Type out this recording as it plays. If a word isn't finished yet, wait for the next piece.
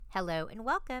Hello and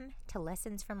welcome to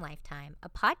Lessons from Lifetime, a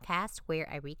podcast where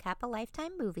I recap a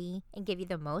Lifetime movie and give you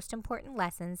the most important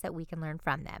lessons that we can learn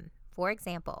from them. For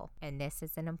example, and this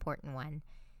is an important one,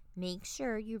 make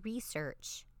sure you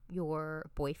research your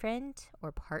boyfriend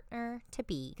or partner to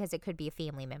be, because it could be a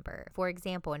family member. For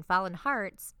example, in Fallen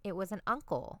Hearts, it was an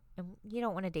uncle, and you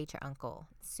don't want to date your uncle.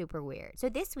 It's super weird. So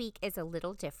this week is a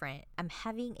little different. I'm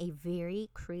having a very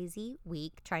crazy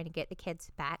week trying to get the kids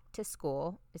back to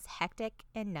school. It's hectic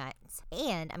and nuts.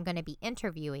 And I'm going to be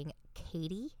interviewing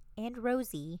Katie and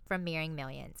Rosie from Marrying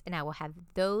Millions. And I will have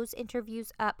those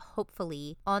interviews up,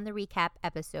 hopefully, on the recap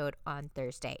episode on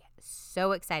Thursday.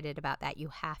 So excited about that. You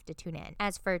have to tune in.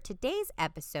 As for today's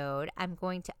episode, I'm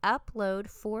going to upload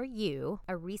for you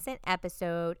a recent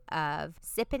episode of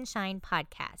Sip and Shine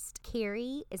podcast.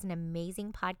 Carrie is an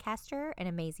amazing podcaster, an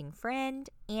amazing friend,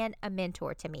 and a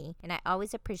mentor to me. And I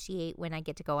always appreciate when I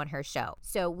get to go on her show.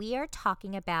 So we are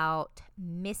talking about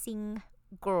missing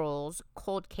girls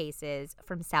cold cases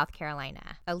from South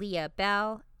Carolina, Aaliyah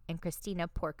Bell and Christina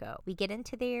Porco. We get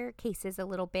into their cases a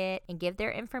little bit and give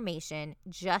their information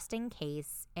just in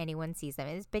case anyone sees them.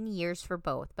 It's been years for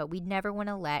both, but we never want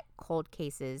to let cold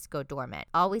cases go dormant.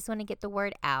 Always want to get the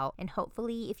word out, and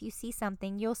hopefully if you see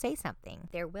something, you'll say something.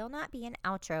 There will not be an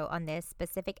outro on this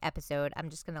specific episode. I'm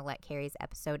just going to let Carrie's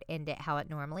episode end it how it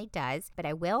normally does, but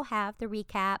I will have the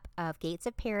recap of Gates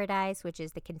of Paradise, which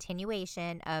is the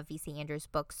continuation of V.C. Andrews'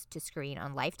 books to screen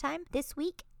on Lifetime this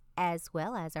week, as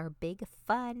well as our big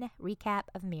fun recap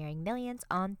of Marrying Millions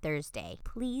on Thursday.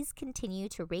 Please continue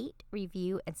to rate,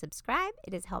 review, and subscribe.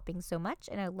 It is helping so much,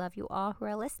 and I love you all who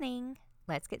are listening.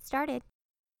 Let's get started.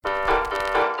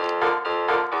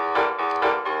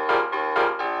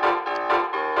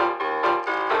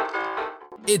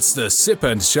 It's the Sip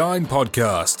and Shine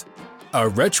podcast, a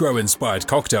retro-inspired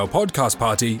cocktail podcast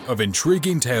party of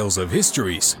intriguing tales of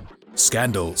histories,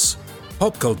 scandals,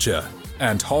 pop culture,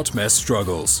 and hot mess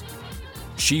struggles.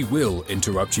 She will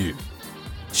interrupt you.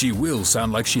 She will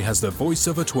sound like she has the voice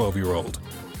of a 12-year-old.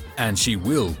 And she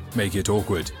will make it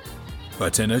awkward,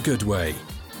 but in a good way.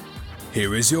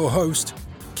 Here is your host,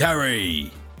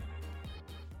 Carrie.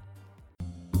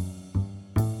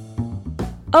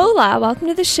 Hola, welcome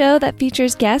to the show that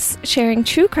features guests sharing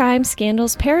true crime,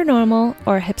 scandals, paranormal,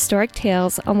 or historic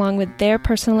tales along with their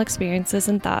personal experiences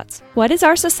and thoughts. What is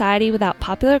our society without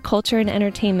popular culture and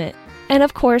entertainment? And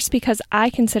of course, because I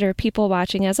consider people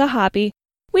watching as a hobby,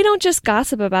 we don't just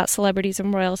gossip about celebrities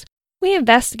and royals, we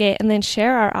investigate and then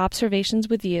share our observations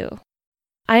with you.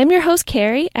 I am your host,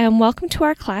 Carrie, and welcome to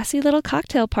our classy little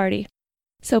cocktail party.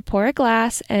 So pour a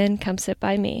glass and come sit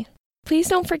by me. Please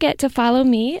don't forget to follow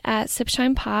me at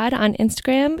SipShinePod on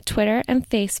Instagram, Twitter, and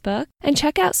Facebook, and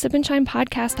check out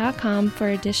sipandShinePodcast.com for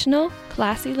additional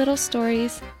classy little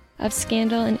stories of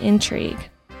scandal and intrigue.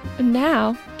 And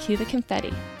now, cue the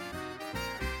confetti.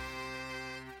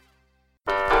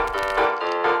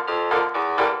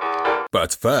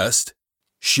 But first,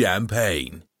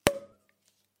 champagne.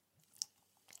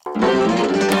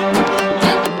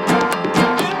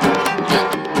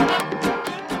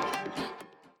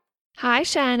 Hi,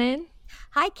 Shannon.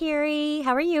 Hi, Carrie.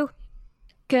 How are you?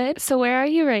 Good. So where are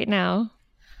you right now?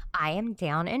 I am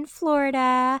down in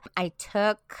Florida. I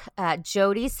took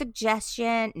Jody's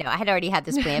suggestion. No, I had already had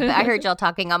this plan, but I heard y'all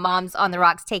talking on Moms on the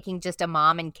Rocks taking just a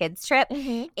mom and kids trip.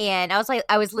 Mm-hmm. And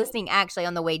I was listening actually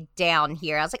on the way down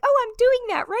here. I was like, oh, I'm doing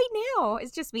that right now.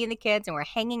 It's just me and the kids, and we're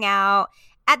hanging out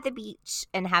at the beach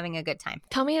and having a good time.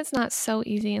 Tell me it's not so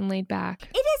easy and laid back.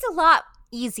 It is a lot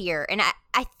easier. And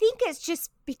I think it's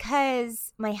just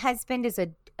because my husband is a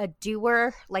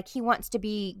doer. Like, he wants to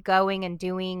be going and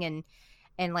doing, and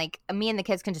like me and the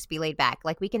kids can just be laid back.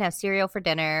 Like, we can have cereal for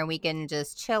dinner. We can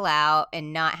just chill out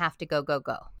and not have to go.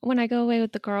 When I go away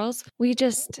with the girls, we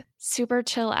just super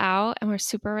chill out and we're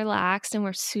super relaxed and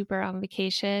we're super on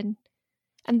vacation.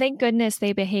 And thank goodness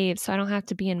they behave so I don't have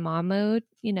to be in mom mode,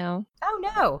 you know. Oh,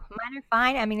 no. Mine are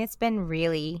fine. I mean, it's been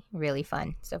really, really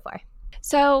fun so far.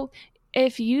 So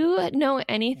if you know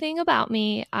anything about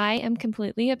me, I am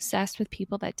completely obsessed with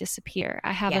people that disappear.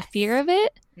 I have a fear of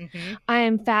it. Mm-hmm. I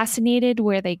am fascinated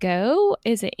where they go.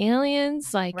 Is it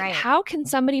aliens? Like, Right. How can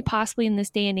somebody possibly in this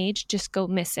day and age just go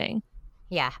missing?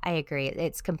 Yeah, I agree.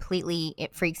 It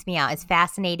freaks me out. It's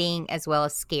fascinating as well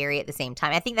as scary at the same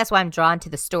time. I think that's why I'm drawn to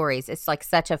the stories. It's like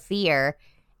such a fear.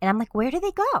 And I'm like, where do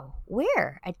they go?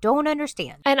 Where? I don't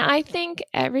understand. And I think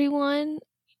everyone,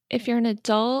 if you're an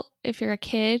adult, if you're a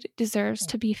kid, deserves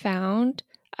to be found.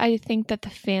 I think that the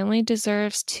family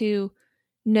deserves to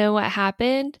know what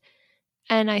happened.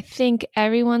 And I think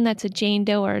everyone that's a Jane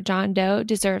Doe or a John Doe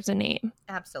deserves a name.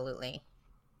 Absolutely.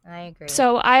 I agree.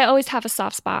 So I always have a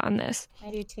soft spot on this.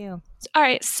 I do too. All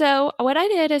right. So what I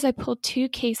did is I pulled 2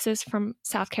 cases from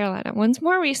South Carolina. One's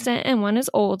more recent and one is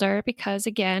older because,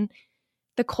 again,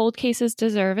 the cold cases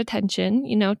deserve attention,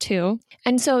 too.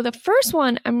 And so the first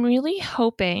one, I'm really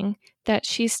hoping that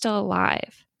she's still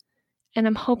alive. And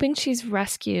I'm hoping she's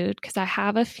rescued because I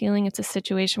have a feeling it's a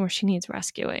situation where she needs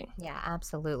rescuing. Yeah,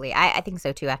 absolutely. I think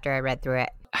so too after I read through it.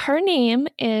 Her name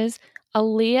is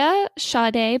Aaliyah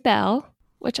Sade Bell,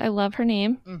 which I love her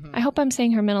name. Mm-hmm. I hope I'm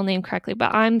saying her middle name correctly,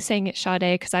 but I'm saying it Sade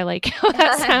because I like how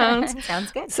that sounds.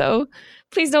 Sounds good. So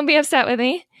please don't be upset with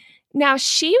me. Now,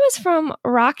 she was from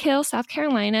Rock Hill, South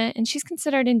Carolina, and she's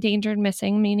considered endangered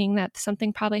missing, meaning that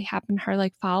something probably happened to her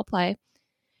like foul play.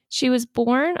 She was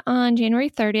born on January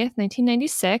 30th,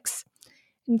 1996.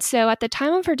 And so at the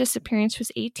time of her disappearance, she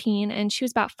was 18, and she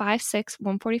was about 5'6",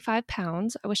 145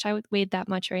 pounds. I wish I weighed that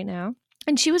much right now.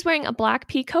 And she was wearing a black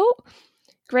pea coat,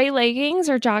 gray leggings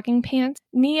or jogging pants,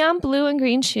 neon blue and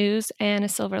green shoes, and a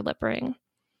silver lip ring.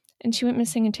 And she went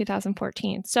missing in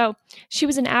 2014. So she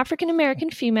was an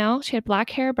African-American female. She had black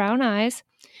hair, brown eyes.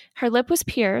 Her lip was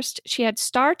pierced. She had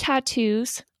star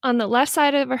tattoos on the left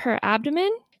side of her abdomen.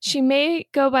 She may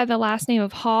go by the last name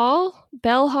of Hall,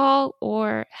 Bell Hall,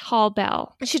 or Hall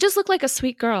Bell. She just looked like a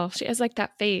sweet girl. She has like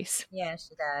that face. Yeah,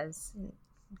 she does.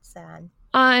 It's sad.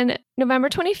 On November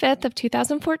 25th of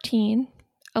 2014,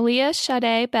 Aaliyah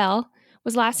Sade Bell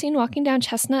was last seen walking down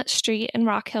Chestnut Street in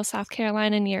Rock Hill, South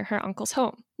Carolina, near her uncle's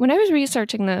home. When I was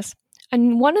researching this,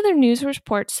 and one of their news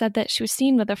reports said that she was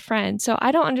seen with a friend, so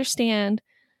I don't understand.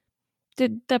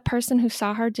 Did the person who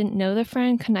saw her didn't know the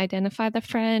friend, couldn't identify the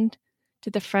friend?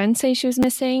 Did the friend say she was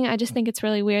missing? I just think it's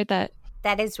really weird that...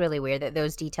 That is really weird that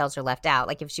those details are left out.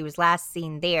 Like if she was last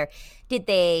seen there,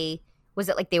 was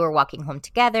it like they were walking home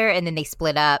together and then they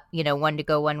split up, one to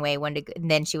go one way, one to go, and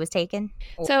then she was taken?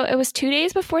 So it was 2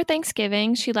 days before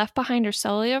Thanksgiving. She left behind her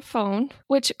cellular phone,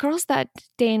 which girls that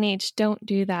day and age don't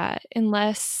do that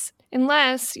unless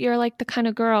you're like the kind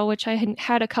of girl, which I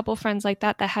had a couple friends like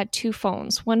that had 2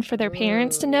 phones, one for their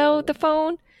parents to know the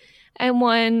phone and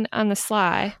one on the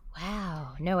sly.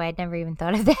 Wow. No, I'd never even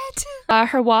thought of that.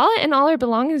 Her wallet and all her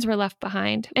belongings were left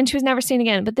behind, and she was never seen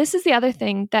again. But this is the other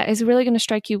thing that is really going to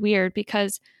strike you weird,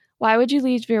 because why would you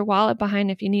leave your wallet behind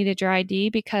if you needed your ID?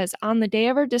 Because on the day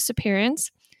of her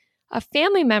disappearance, a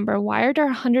family member wired her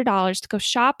 $100 to go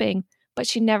shopping, but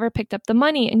she never picked up the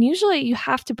money. And usually you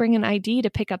have to bring an ID to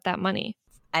pick up that money.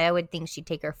 I would think she'd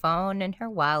take her phone and her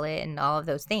wallet and all of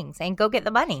those things and go get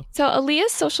the money. So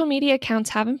Aaliyah's social media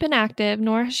accounts haven't been active,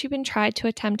 nor has she been tried to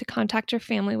attempt to contact her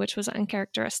family, which was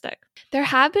uncharacteristic. There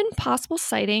have been possible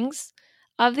sightings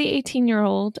of the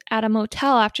 18-year-old at a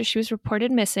motel after she was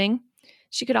reported missing.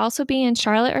 She could also be in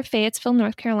Charlotte or Fayetteville,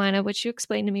 North Carolina, which you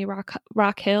explained to me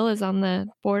Rock Hill is on the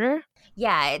border.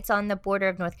 Yeah, it's on the border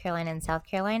of North Carolina and South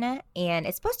Carolina, and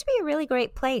it's supposed to be a really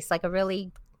great place, like a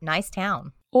really nice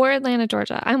town. Or Atlanta,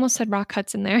 Georgia. I almost said Rock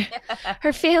Hudson there.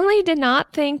 Her family did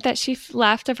not think that she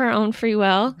left of her own free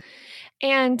will.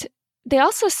 And they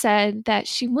also said that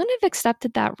she wouldn't have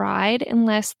accepted that ride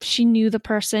unless she knew the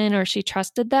person or she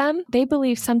trusted them. They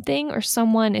believe something or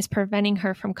someone is preventing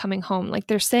her from coming home. Like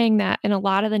they're saying that in a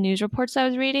lot of the news reports I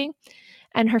was reading.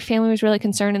 And her family was really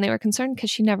concerned, and they were concerned because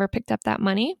she never picked up that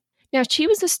money. Now, she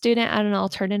was a student at an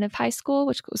alternative high school,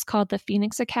 which was called the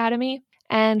Phoenix Academy.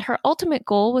 And her ultimate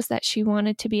goal was that she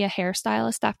wanted to be a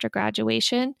hairstylist after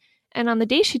graduation. And on the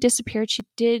day she disappeared, she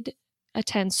did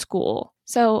attend school.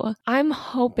 So I'm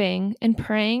hoping and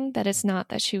praying that it's not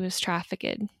that she was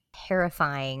trafficked.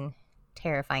 Terrifying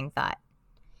thought.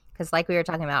 Because like we were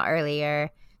talking about earlier,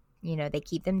 they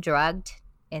keep them drugged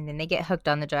and then they get hooked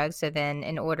on the drugs. So then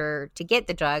in order to get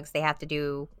the drugs, they have to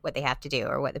do what they have to do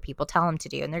or what the people tell them to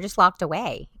do. And they're just locked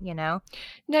away, Now,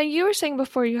 you were saying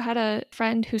before you had a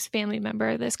friend whose family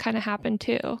member this kind of happened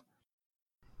to.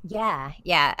 Yeah.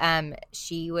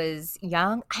 She was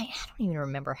young. I don't even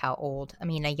remember how old. I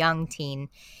mean, a young teen,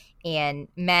 and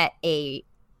met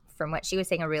from what she was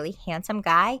saying, a really handsome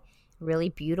guy, really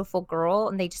beautiful girl.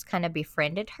 And they just kind of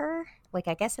befriended her, like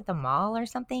I guess at the mall or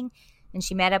something. And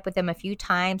she met up with them a few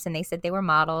times, and they said they were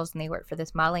models and they worked for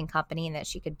this modeling company and that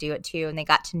she could do it too. And they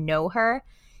got to know her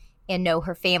and know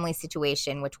her family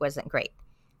situation, which wasn't great.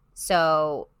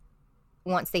 So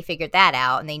once they figured that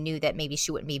out and they knew that maybe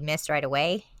she wouldn't be missed right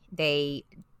away,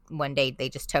 one day they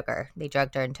just took her. They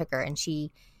drugged her and took her. And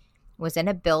she was in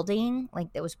a building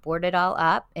like that was boarded all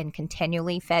up and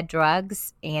continually fed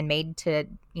drugs and made to,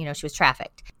 she was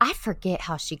trafficked. I forget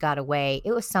how she got away.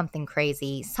 It was something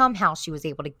crazy. Somehow she was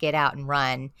able to get out and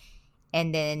run.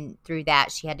 And then through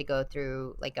that, she had to go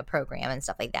through like a program and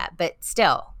stuff like that. But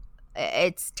still,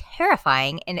 it's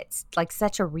terrifying, and it's like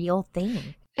such a real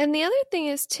thing. And the other thing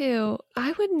is, too,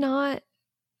 I would not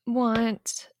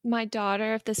want my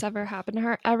daughter, if this ever happened to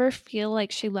her, ever feel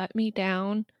like she let me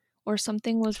down or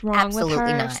something was wrong with Absolutely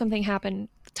her not. if something happened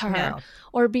to her, No.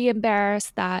 or be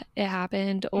embarrassed that it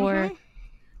happened, or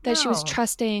that she was No.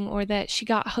 trusting, or that she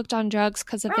got hooked on drugs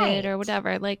because of Right. it or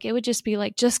whatever. Like, it would just be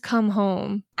like, just come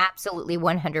home. Absolutely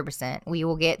 100%. We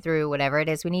will get through whatever it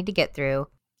is we need to get through.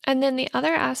 And then the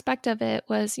other aspect of it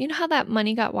was, you know how that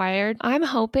money got wired? I'm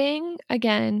hoping,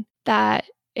 again, that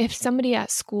if somebody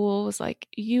at school was like,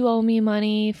 you owe me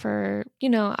money for,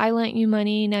 I lent you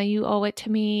money, now you owe it to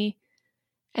me.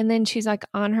 And then she's like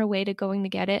on her way to going to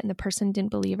get it, and the person didn't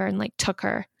believe her and like took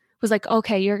her, was like,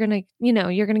 okay, you're going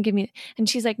to give me. And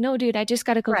she's like, no, dude, I just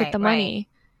got to go get the money.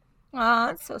 Oh,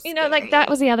 it's so scary. Like that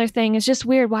was the other thing. It's just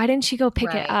weird. Why didn't she go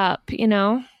pick it up,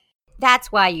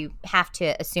 That's why you have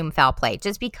to assume foul play.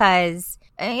 Just because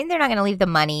they're not going to leave the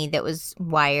money that was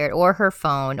wired, or her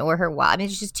phone, or her wallet. I mean,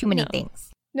 it's just too many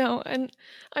things. No, and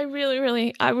I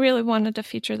really wanted to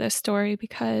feature this story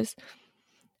because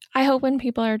I hope when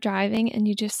people are driving and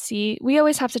you just see, we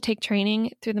always have to take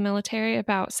training through the military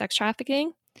about sex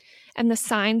trafficking and the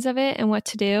signs of it and what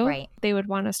to do. Right. They would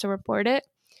want us to report it.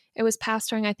 It was passed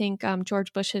during, I think,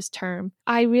 George Bush's term.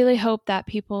 I really hope that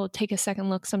people take a second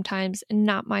look sometimes and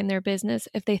not mind their business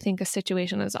if they think a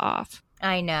situation is off.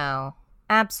 I know.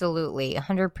 Absolutely.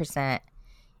 100%.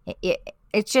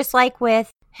 It's just like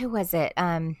with, who was it?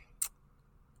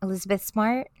 Elizabeth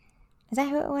Smart? Is that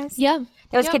who it was? Yeah.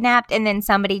 That was kidnapped, and then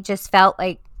somebody just felt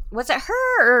like, was it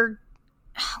her or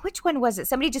which one was it?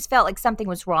 Somebody just felt like something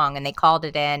was wrong, and they called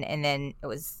it in, and then it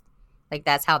was like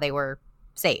that's how they were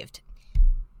saved.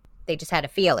 They just had a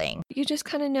feeling. You just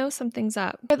kind of know something's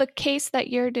up. For the case that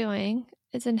you're doing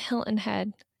is in Hilton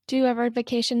Head. Do you ever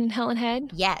vacation in Hilton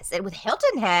Head? Yes, and with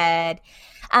Hilton Head,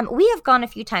 we have gone a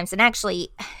few times. And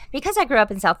actually, because I grew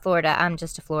up in South Florida, I'm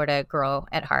just a Florida girl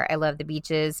at heart. I love the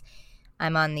beaches.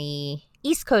 I'm on the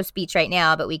East Coast beach right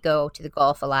now, but we go to the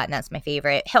Gulf a lot, and that's my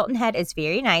favorite. Hilton Head is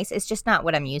very nice. It's just not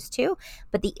what I'm used to,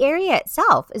 but the area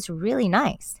itself is really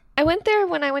nice. I went there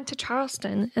when I went to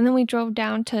Charleston, and then we drove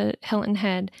down to Hilton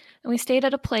Head, and we stayed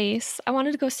at a place. I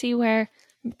wanted to go see where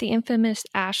the infamous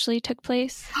Ashley took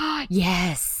place.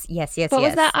 Yes. What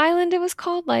was that island it was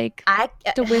called? Like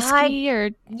the Whiskey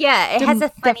or... Yeah, it has a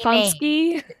funny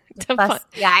name.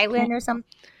 The Island or something.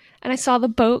 And I saw the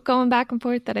boat going back and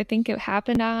forth that I think it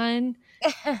happened on.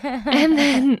 And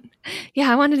then,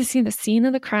 I wanted to see the scene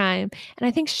of the crime. And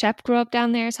I think Shep grew up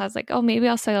down there. So I was like, oh, maybe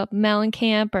I'll set up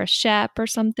Mellencamp or Shep or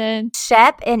something.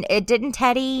 Shep, and it didn't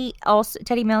Teddy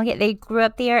Mellencamp, they grew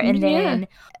up there. And then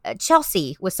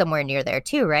Chelsea was somewhere near there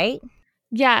too, right?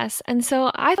 Yes. And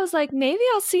so I was like, maybe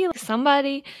I'll see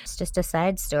somebody. It's just a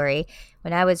side story.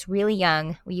 When I was really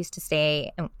young, we used to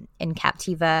stay in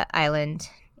Captiva Island.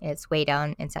 It's way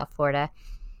down in South Florida.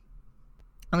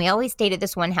 And we always stayed at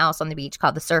this one house on the beach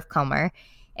called the Surf Comber.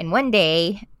 And one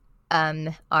day,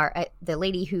 the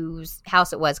lady whose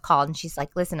house it was called, and she's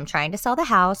like, listen, I'm trying to sell the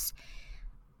house.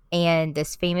 And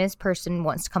this famous person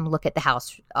wants to come look at the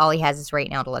house. All he has is right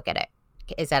now to look at it.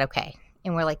 Is that okay?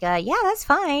 And we're like, yeah, that's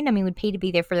fine. I mean, we'd pay to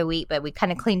be there for the week, but we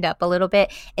kind of cleaned up a little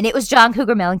bit. And it was John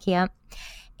Cougar Mellencamp.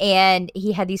 And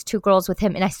he had these two girls with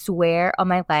him. And I swear on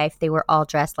my life, they were all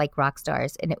dressed like rock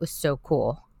stars. And it was so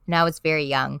cool. And I was very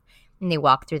young. And they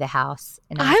walked through the house.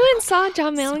 And I went and saw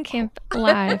John Mellencamp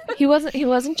live. He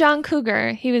wasn't John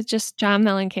Cougar. He was just John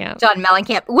Mellencamp. John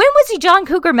Mellencamp. When was he John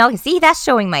Cougar Mellencamp? See, that's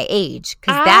showing my age.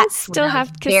 I still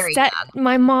have cassette.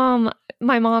 My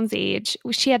mom's age.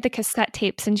 She had the cassette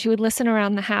tapes, and she would listen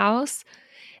around the house.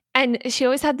 And she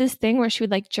always had this thing where she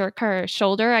would like jerk her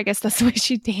shoulder. I guess that's the way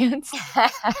she danced.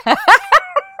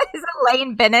 Is it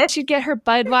Lane Bennett? She'd get her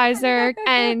Budweiser,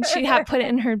 and she'd put it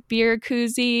in her beer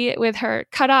koozie with her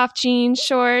cut-off jean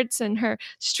shorts and her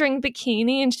string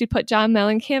bikini, and she'd put John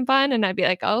Mellencamp on, and I'd be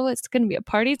like, oh, it's going to be a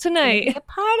party tonight. A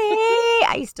party.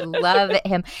 I used to love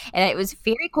him, and it was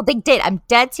very cool. They did. I'm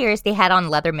dead serious. They had on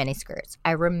leather miniskirts.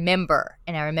 I remember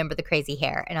the crazy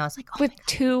hair, and I was like, oh, with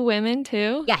two women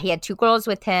too? Yeah, he had two girls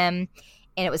with him.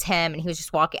 And it was him, and he was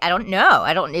just walking. I don't know.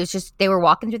 It was just, they were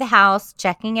walking through the house,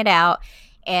 checking it out.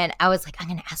 And I was like, I'm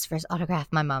going to ask for his autograph.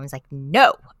 My mom was like,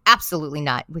 no, absolutely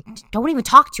not. We don't even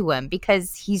talk to him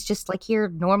because he's just like here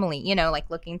normally, like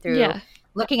looking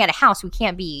at a house. We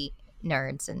can't be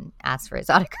nerds and ask for his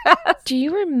autograph. Do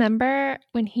you remember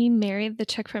when he married the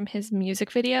chick from his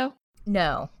music video?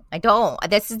 No, I don't.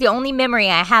 This is the only memory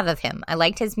I have of him. I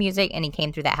liked his music, and he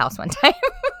came through that house one time.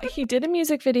 He did a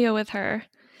music video with her,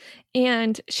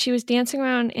 and she was dancing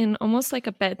around in almost like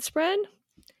a bedspread.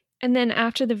 And then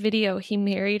after the video, he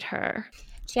married her.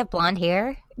 She have blonde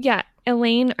hair? Yeah,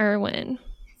 Elaine Irwin.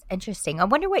 Interesting. I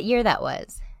wonder what year that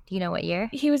was. Do you know what year?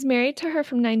 He was married to her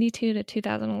from 92 to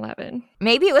 2011.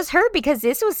 Maybe it was her because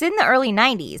this was in the early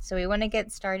 90s. So we want to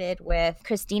get started with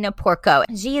Christina Porco.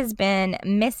 She has been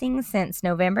missing since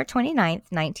November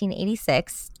 29th,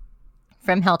 1986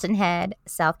 from Hilton Head,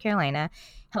 South Carolina.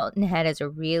 Hilton Head is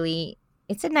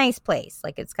it's a nice place.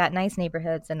 Like, it's got nice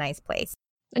neighborhoods, a nice place.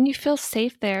 And you feel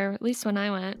safe there, at least when I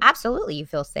went. Absolutely, you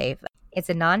feel safe. It's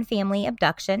a non-family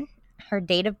abduction. Her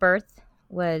date of birth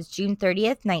was June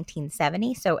 30th,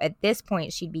 1970. So at this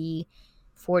point, she'd be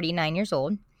 49 years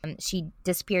old. She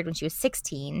disappeared when she was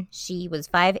 16. She was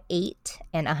 5'8"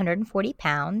 and 140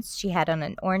 pounds. She had on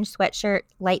an orange sweatshirt,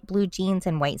 light blue jeans,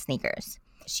 and white sneakers.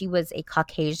 She was a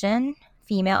Caucasian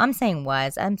female. I'm saying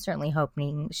was. I'm certainly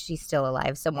hoping she's still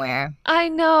alive somewhere. I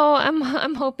know.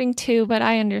 I'm hoping too, but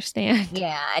I understand.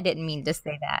 Yeah, I didn't mean to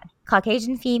say that.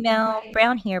 Caucasian female,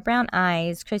 brown hair, brown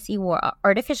eyes. Chrissy wore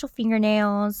artificial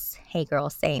fingernails. Hey, girl,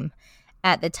 same.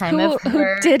 At the time of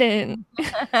her... Who didn't?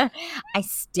 I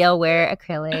still wear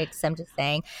acrylics. I'm just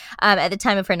saying. At the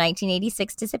time of her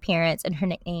 1986 disappearance, and her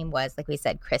nickname was, like we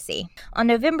said, Chrissy. On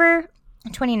November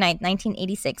 29th,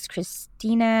 1986,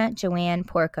 Christina Joanne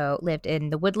Porco lived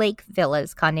in the Woodlake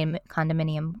Villas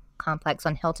condominium complex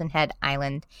on Hilton Head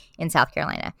Island in South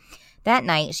Carolina. That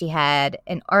night, she had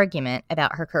an argument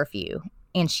about her curfew,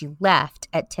 and she left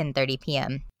at 10:30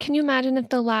 p.m. Can you imagine if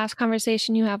the last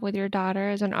conversation you have with your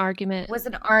daughter is an argument? Was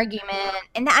an argument.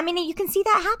 And I mean, you can see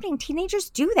that happening.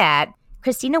 Teenagers do that.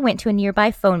 Christina went to a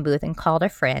nearby phone booth and called a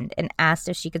friend and asked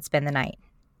if she could spend the night.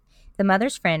 The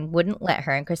mother's friend wouldn't let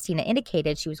her, and Christina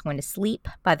indicated she was going to sleep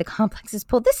by the complex's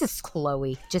pool. This is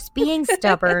Chloe, just being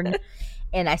stubborn.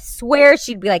 And I swear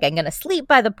she'd be like, I'm going to sleep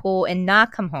by the pool and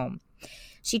not come home.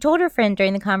 She told her friend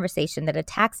during the conversation that a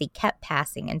taxi kept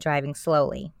passing and driving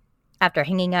slowly. After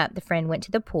hanging up, the friend went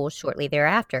to the pool shortly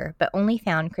thereafter, but only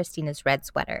found Christina's red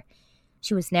sweater.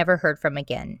 She was never heard from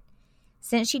again.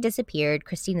 Since she disappeared,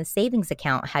 Christina's savings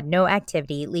account had no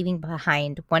activity, leaving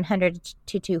behind $100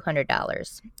 to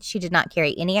 $200. She did not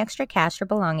carry any extra cash or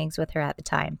belongings with her at the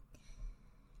time.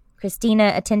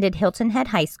 Christina attended Hilton Head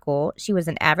High School. She was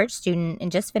an average student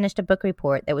and just finished a book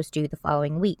report that was due the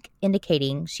following week,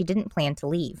 indicating she didn't plan to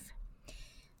leave.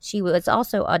 She was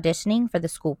also auditioning for the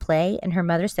school play, and her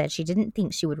mother said she didn't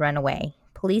think she would run away.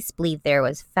 Police believe there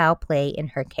was foul play in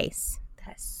her case.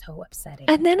 That's so upsetting.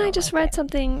 And then I just read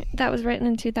something that was written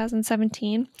in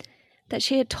 2017 that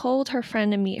she had told her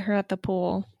friend to meet her at the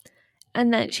pool,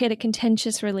 and that she had a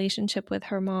contentious relationship with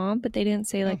her mom, but they didn't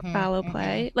say like foul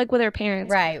play, like with her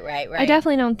parents. Right. I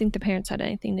definitely don't think the parents had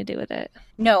anything to do with it.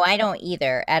 No, I don't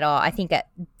either at all. I think at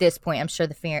this point, I'm sure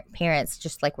the parents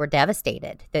just like were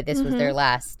devastated that this was their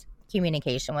last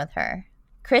communication with her.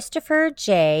 Christopher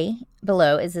J.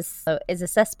 Below is a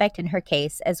suspect in her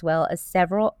case, as well as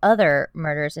several other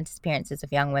murders and disappearances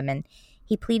of young women.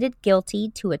 He pleaded guilty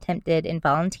to attempted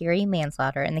involuntary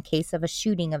manslaughter in the case of a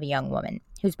shooting of a young woman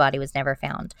whose body was never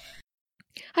found.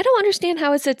 I don't understand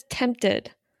how it's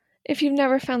attempted if you've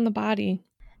never found the body.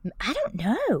 I don't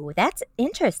know. That's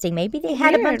interesting. Maybe they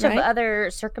had a bunch of other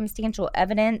circumstantial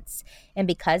evidence, and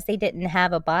because they didn't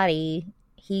have a body,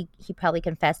 he probably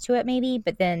confessed to it maybe,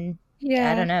 but then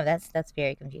I don't know. That's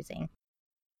very confusing.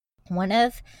 One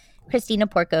of Christina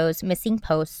Porco's missing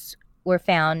posts were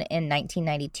found in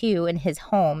 1992 in his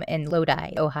home in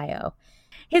Lodi, Ohio.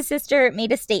 His sister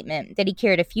made a statement that he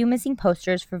carried a few missing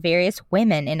posters for various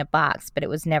women in a box, but it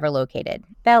was never located.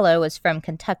 Bello was from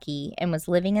Kentucky and was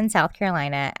living in South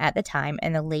Carolina at the time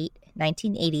in the late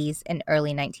 1980s and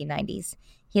early 1990s.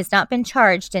 He has not been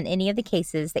charged in any of the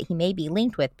cases that he may be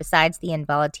linked with besides the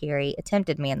involuntary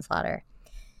attempted manslaughter.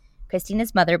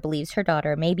 Christina's mother believes her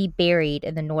daughter may be buried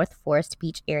in the North Forest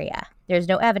Beach area. There's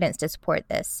no evidence to support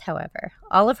this, however.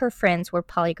 All of her friends were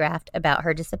polygraphed about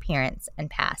her disappearance and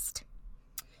passed.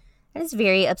 That is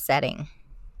very upsetting.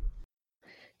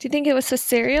 Do you think it was a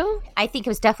serial? I think it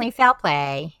was definitely foul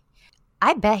play.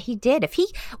 I bet he did.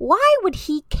 Why would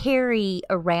he carry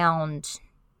around...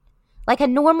 Like, a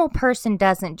normal person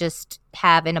doesn't just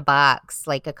have in a box,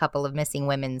 like, a couple of missing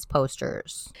women's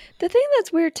posters. The thing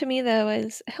that's weird to me, though,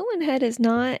 is Hilton Head is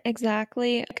not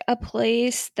exactly a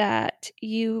place that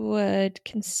you would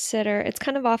consider. It's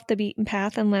kind of off the beaten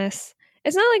path unless...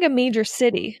 It's not like a major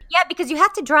city. Yeah, because you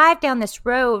have to drive down this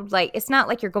road. Like, it's not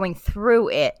like you're going through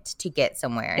it to get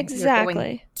somewhere. Exactly. You're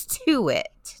going to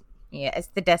it. Yeah, it's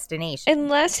the destination.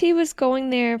 Unless he was going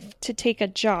there to take a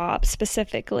job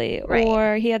specifically, right.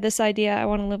 Or he had this idea, I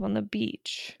want to live on the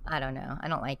beach. I don't know. I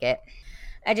don't like it.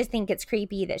 I just think it's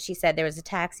creepy that she said there was a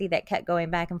taxi that kept going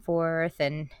back and forth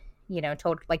and,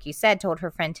 told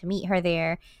her friend to meet her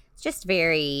there. It's just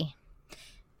very,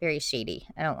 very shady.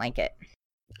 I don't like it.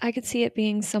 I could see it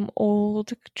being some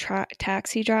old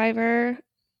taxi driver,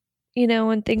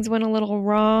 when things went a little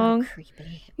wrong. Oh,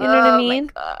 creepy. You know what I Oh, mean?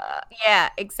 my God. Yeah,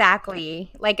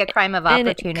 exactly. Like a crime of And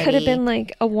opportunity. it could have been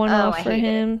like a one-off I for hate it.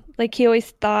 him. Like he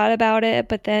always thought about it,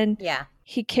 but then Yeah.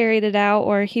 he carried it out,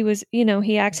 or he was,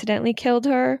 he accidentally killed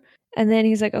her. And then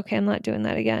he's like, okay, I'm not doing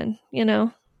that again,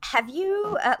 Have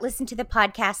you listened to the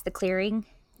podcast, The Clearing,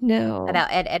 No.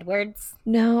 about Ed Edwards?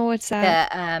 No, what's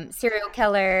that? The serial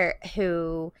killer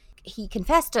who he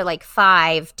confessed to like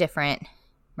 5 different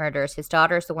murders. His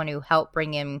daughter's the one who helped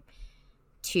bring him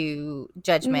to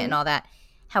judgment and all that.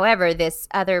 However, this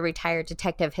other retired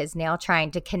detective is now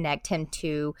trying to connect him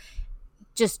to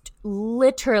just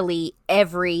literally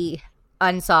every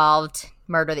unsolved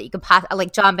murder that you could possibly,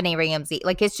 like John Benet Ramsey.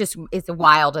 Like it's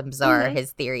wild and bizarre,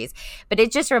 his theories. But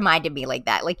it just reminded me like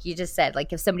that. Like you just said,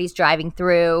 like if somebody's driving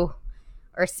through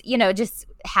or, just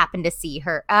happened to see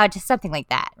her, just something like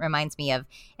that reminds me of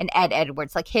an Ed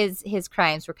Edwards. Like his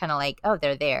crimes were kind of like, oh,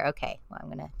 they're there. Okay, well, I'm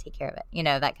going to take care of it.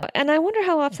 That kind of. And I wonder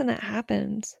how often that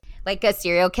happens. Like a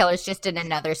serial killer's just in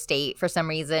another state for some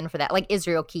reason for that. Like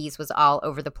Israel Keys was all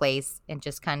over the place and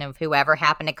just kind of whoever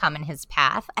happened to come in his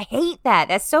path. I hate that.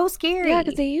 That's so scary. Yeah,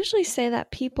 because they usually say that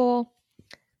people,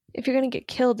 if you're going to get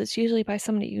killed, it's usually by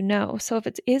somebody you know. So if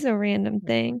it is a random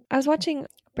thing. I was watching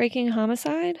Breaking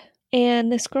Homicide,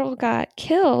 and this girl got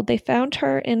killed. They found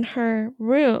her in her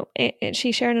room. And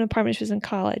she shared an apartment. She was in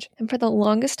college. And for the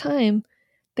longest time,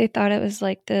 they thought it was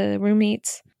like the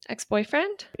roommate's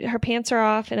ex-boyfriend. Her pants are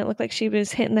off, and it looked like she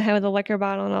was hitting the head with a liquor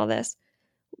bottle and all this.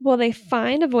 Well, they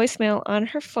find a voicemail on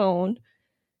her phone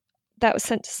that was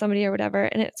sent to somebody or whatever,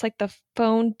 and it's like the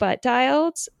phone butt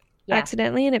dialed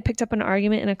accidentally, and it picked up an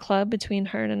argument in a club between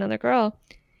her and another girl.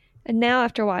 And now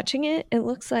after watching it, it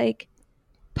looks like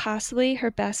possibly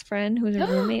her best friend, who was a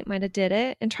roommate, might have did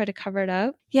it and tried to cover it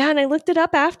up. Yeah, and I looked it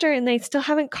up after, and they still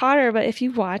haven't caught her. But if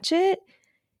you watch it,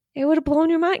 it would have blown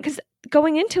your mind, because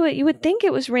going into it, you would think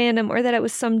it was random or that it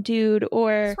was some dude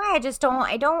or... That's why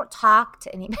I don't talk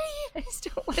to anybody. I just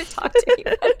don't want to talk to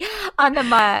anybody. On the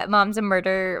Moms of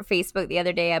Murder Facebook the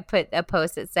other day, I put a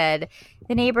post that said,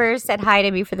 the neighbors said hi to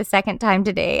me for the second time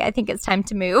today. I think it's time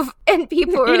to move. And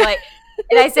people were like...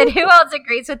 And I said, who else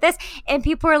agrees with this? And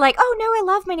people were like, oh, no,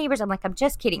 I love my neighbors. I'm like, I'm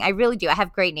just kidding. I really do. I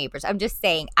have great neighbors. I'm just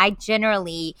saying, I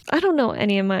don't know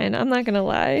any of mine. I'm not going to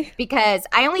lie. Because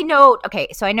I only know,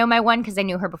 so I know my one because I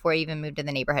knew her before I even moved to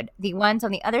the neighborhood. The ones on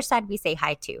the other side we say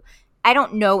hi to. I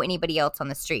don't know anybody else on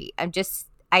the street.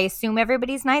 I assume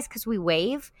everybody's nice because we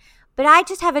wave. But I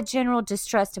just have a general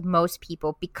distrust of most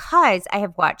people because I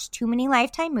have watched too many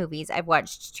Lifetime movies. I've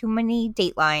watched too many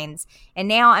Datelines. And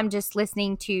now I'm just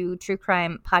listening to true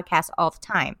crime podcasts all the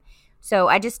time. So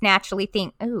I just naturally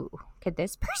think, oh, could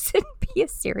this person be a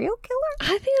serial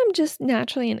killer? I think I'm just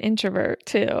naturally an introvert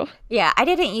too. Yeah, I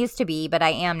didn't used to be, but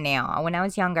I am now. When I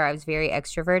was younger, I was very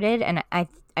extroverted. And I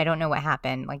don't know what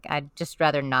happened. Like, I'd just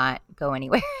rather not go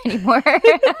anywhere anymore.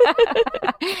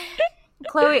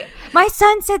 Chloe, my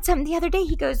son said something the other day.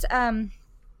 He goes, my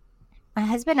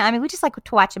husband, we just like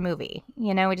to watch a movie.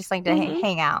 We just like to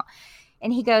hang out.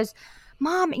 And he goes,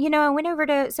 Mom, I went over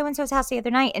to so-and-so's house the other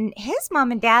night, and his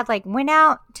mom and dad like went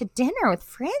out to dinner with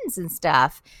friends and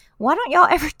stuff. Why don't y'all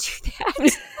ever do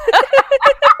that?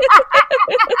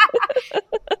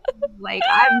 Like,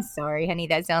 I'm sorry, honey.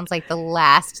 That sounds like the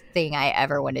last thing I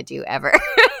ever want to do ever.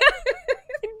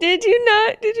 Did you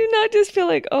not just feel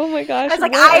like, oh my gosh, I was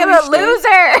like, I am a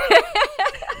loser.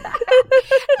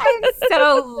 I'm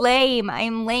so lame.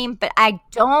 I'm lame, but I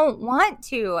don't want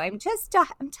to. I'm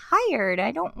tired.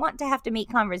 I don't want to have to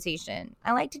make conversation.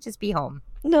 I like to just be home.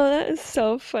 No, that is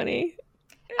so funny.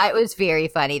 It was very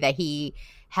funny that he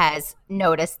has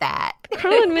noticed that.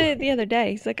 Carl admitted the other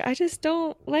day, he's like, I just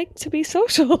don't like to be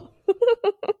social.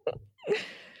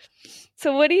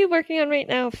 So what are you working on right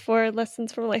now for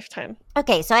Lessons from a Lifetime?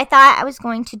 Okay, so I thought I was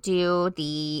going to do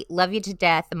the Love You to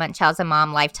Death, the Munchausen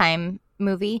Mom Lifetime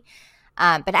movie,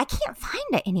 but I can't find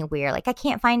it anywhere. Like, I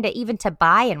can't find it even to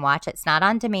buy and watch. It's not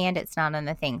on demand. It's not on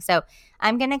the thing. So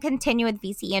I'm going to continue with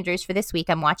VC Andrews for this week.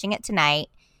 I'm watching it tonight,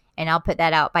 and I'll put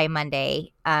that out by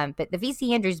Monday. But the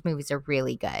VC Andrews movies are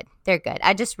really good. They're good.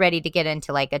 I'm just ready to get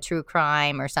into, like, a true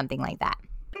crime or something like that.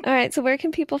 All right, so where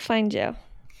can people find you?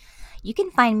 You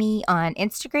can find me on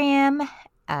Instagram,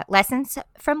 Lessons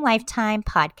from Lifetime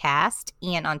podcast,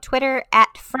 and on Twitter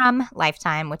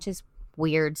 @FromLifetime, which is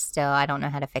weird still. I don't know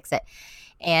how to fix it.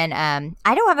 And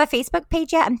I don't have a Facebook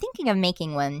page yet. I'm thinking of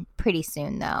making one pretty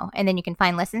soon, though. And then you can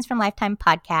find Lessons from Lifetime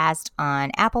podcast on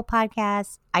Apple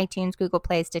Podcasts, iTunes, Google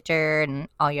Play, Stitcher, and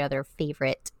all your other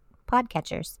favorite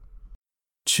podcatchers.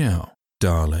 Ciao,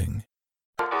 darling.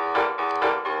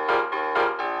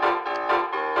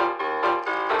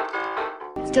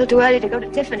 Still too early to go to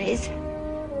Tiffany's.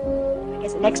 I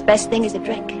guess the next best thing is a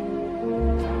drink.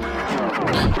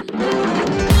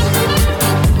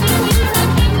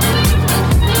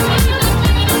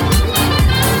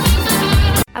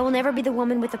 I will never be the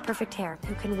woman with the perfect hair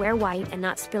who can wear white and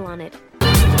not spill on it.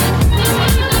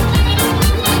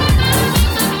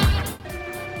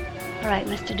 All right,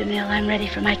 Mr. DeMille, I'm ready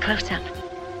for my close-up.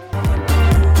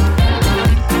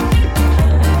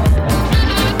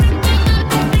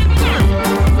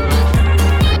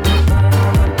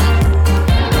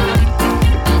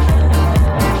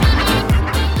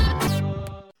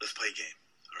 Let's play a game,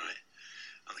 all right?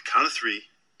 On the count of 3,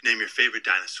 name your favorite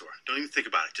dinosaur. Don't even think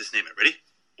about it, just name it. Ready?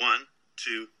 1,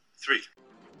 2, 3.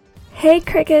 Hey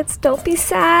crickets, don't be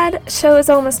sad. Show is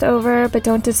almost over, but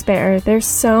don't despair. There's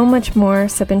so much more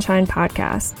Sip and Shine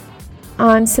podcast.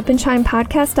 On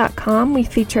sipandShinePodcast.com, we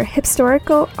feature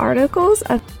historical articles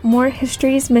of more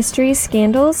histories, mysteries,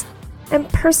 scandals, and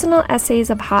personal essays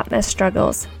of hot mess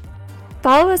struggles.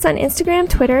 Follow us on Instagram,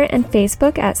 Twitter, and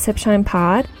Facebook at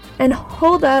SipShinePod. And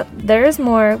hold up, there's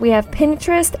more. We have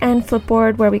Pinterest and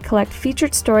Flipboard where we collect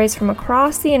featured stories from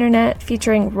across the internet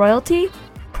featuring royalty,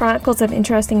 chronicles of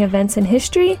interesting events in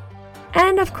history,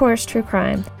 and of course, true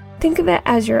crime. Think of it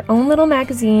as your own little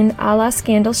magazine a la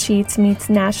Scandal Sheets meets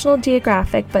National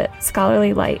Geographic but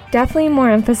scholarly light. Definitely more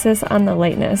emphasis on the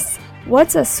lightness.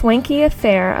 What's a swanky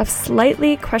affair of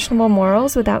slightly questionable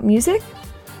morals without music?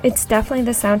 It's definitely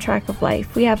the soundtrack of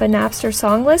life. We have a Napster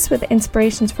song list with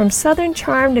inspirations from Southern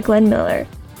Charm to Glenn Miller.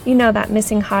 You know, that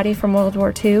missing hottie from World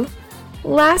War II.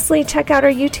 Lastly, check out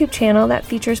our YouTube channel that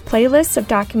features playlists of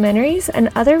documentaries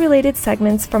and other related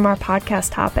segments from our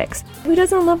podcast topics. Who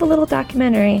doesn't love a little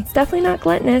documentary? It's definitely not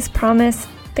gluttonous, promise.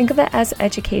 Think of it as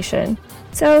education.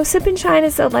 So Sip and Shine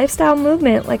is a lifestyle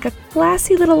movement, like a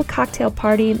classy little cocktail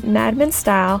party, Mad Men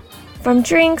style, from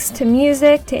drinks to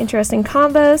music to interesting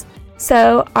combos.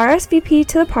 So RSVP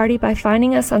to the party by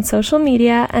finding us on social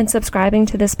media and subscribing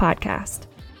to this podcast.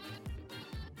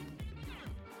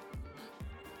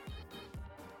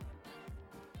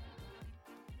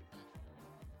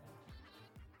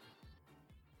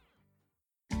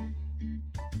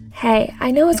 Hey, I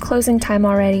know it's closing time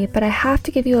already, but I have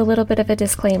to give you a little bit of a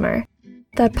disclaimer.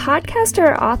 The podcaster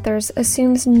or authors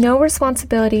assumes no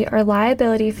responsibility or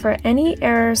liability for any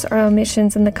errors or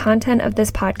omissions in the content of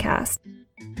this podcast.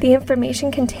 The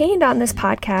information contained on this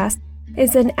podcast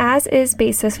is an as-is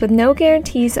basis with no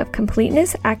guarantees of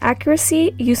completeness,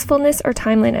 accuracy, usefulness, or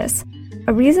timeliness.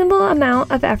 A reasonable amount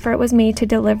of effort was made to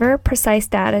deliver precise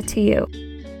data to you.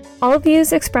 All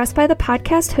views expressed by the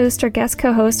podcast host or guest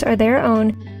co-host are their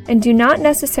own and do not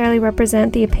necessarily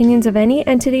represent the opinions of any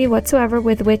entity whatsoever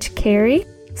with which Carrie,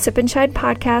 Sip and Shine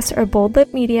Podcast, or Bold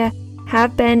Lip Media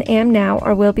have been, am now,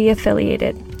 or will be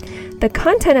affiliated. The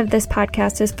content of this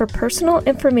podcast is for personal,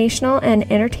 informational,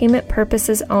 and entertainment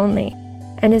purposes only,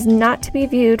 and is not to be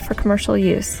viewed for commercial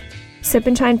use. Sip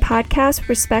and Shine Podcast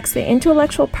respects the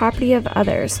intellectual property of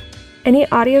others. Any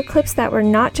audio clips that were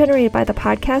not generated by the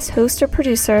podcast host or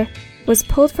producer was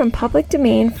pulled from public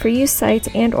domain, free use sites,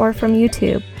 and or from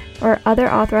YouTube, or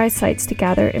other authorized sites to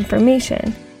gather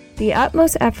information. The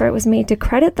utmost effort was made to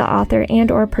credit the author and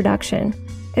or production.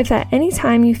 If at any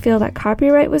time you feel that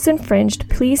copyright was infringed,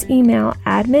 please email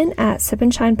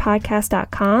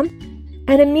admin@sipandShinePodcast.com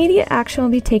and immediate action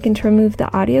will be taken to remove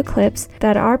the audio clips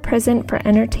that are present for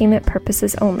entertainment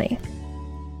purposes only.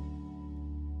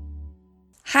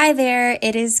 Hi there,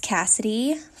 it is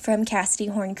Cassidy from Cassidy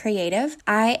Horn Creative.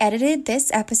 I edited this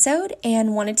episode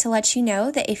and wanted to let you know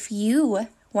that if you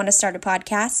want to start a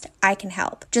podcast, I can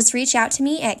help. Just reach out to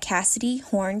me at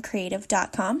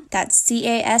CassidyHornCreative.com. That's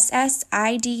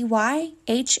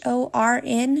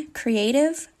CassidyHorn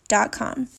Creative.com.